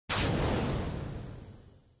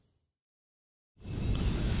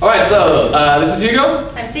This is Hugo.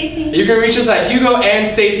 I'm Stacy. You can reach us at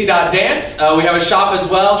hugoandstacy.dance. We have a shop as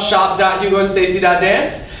well,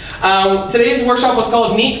 shop.hugoandstacy.dance. Today's workshop was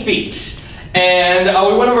called Neat Feet. And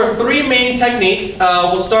we went over 3 main techniques.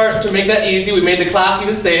 We'll start to make that easy. We made the class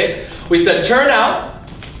even say it. We said turn out.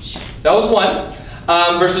 That was 1.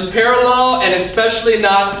 Versus parallel, and especially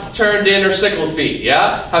not turned in or sickled feet,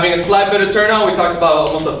 yeah? Having a slight bit of turnout, we talked about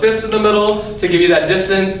almost a fist in the middle to give you that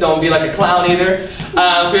distance. Don't be like a clown either.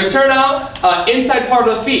 So we have turnout, inside part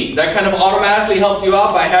of the feet. That kind of automatically helped you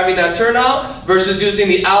out by having that turnout versus using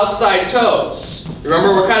the outside toes.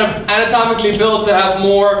 Remember, we're kind of anatomically built to have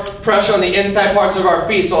more pressure on the inside parts of our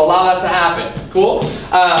feet, so allow that to happen. Cool?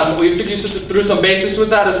 We took you through some basics with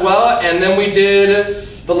that as well, and then we did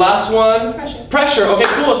the last one. Pressure. Okay,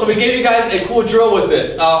 cool. So we gave you guys a cool drill with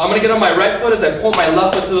this. I'm going to get on my right foot as I pull my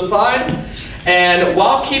left foot to the side, and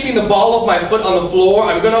while keeping the ball of my foot on the floor,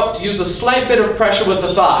 I'm going to use a slight bit of pressure with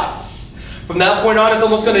the thighs. From that point on, it's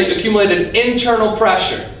almost going to accumulate an internal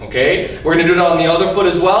pressure. Okay? We're going to do it on the other foot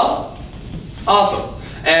as well. Awesome.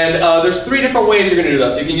 And there's 3 different ways you're going to do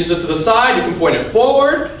that. So you can use it to the side, you can point it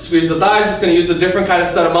forward, squeeze the thighs, it's going to use a different kind of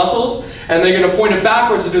set of muscles, and then you're going to point it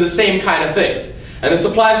backwards to do the same kind of thing. And this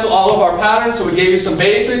applies to all of our patterns, so we gave you some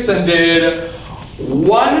basics and did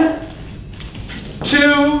 1,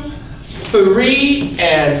 2, 3,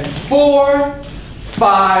 and 4,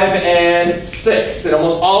 5, and 6. And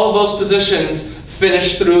almost all of those positions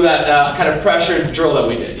finished through that kind of pressure drill that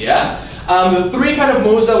we did, yeah? The 3 kind of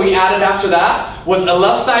moves that we added after that was a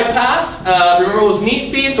left side pass. Remember, it was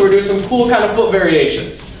neat feet, so we're doing some cool kind of foot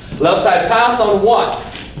variations. Left side pass on 1,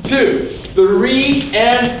 2, 3,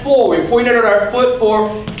 and 4. We pointed at our foot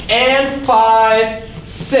 4, and 5,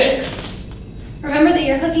 6. Remember that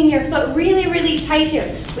you're hooking your foot really, really tight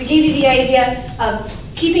here. We gave you the idea of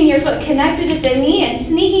keeping your foot connected at the knee and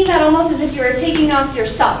sneaking that almost as if you were taking off your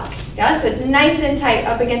sock. Yeah, so it's nice and tight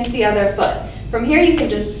up against the other foot. From here, you can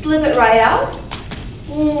just slip it right out.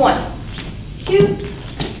 1, 2,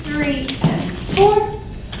 3, and 4.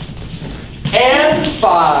 And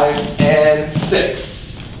 5, and 6.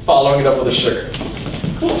 Following it up with a sugar.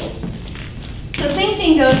 Cool. So same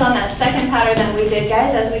thing goes on that second pattern that we did,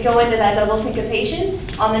 guys, as we go into that double syncopation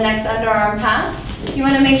on the next underarm pass. You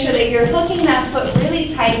want to make sure that you're hooking that foot really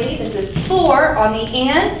tightly. This is 4 on the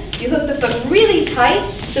and. You hook the foot really tight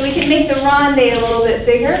so we can make the ronde a little bit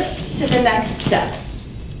bigger to the next step.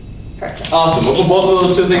 Perfect. Awesome. We'll put both of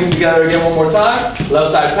those 2 things together again one more time. Left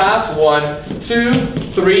side pass. 1, 2,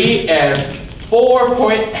 3, and 4.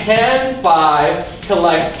 Point and 5.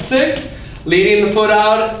 Collect 6. Leading the foot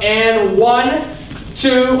out. And 1, 2.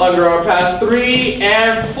 Underarm pass. 3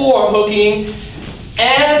 and 4. Hooking.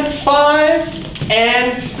 And 5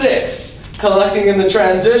 and 6. Collecting in the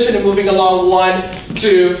transition and moving along. 1,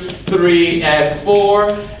 2, 3, and 4.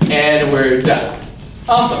 And we're done.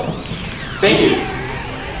 Awesome. Thank you.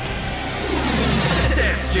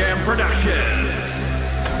 Dance Jam Production.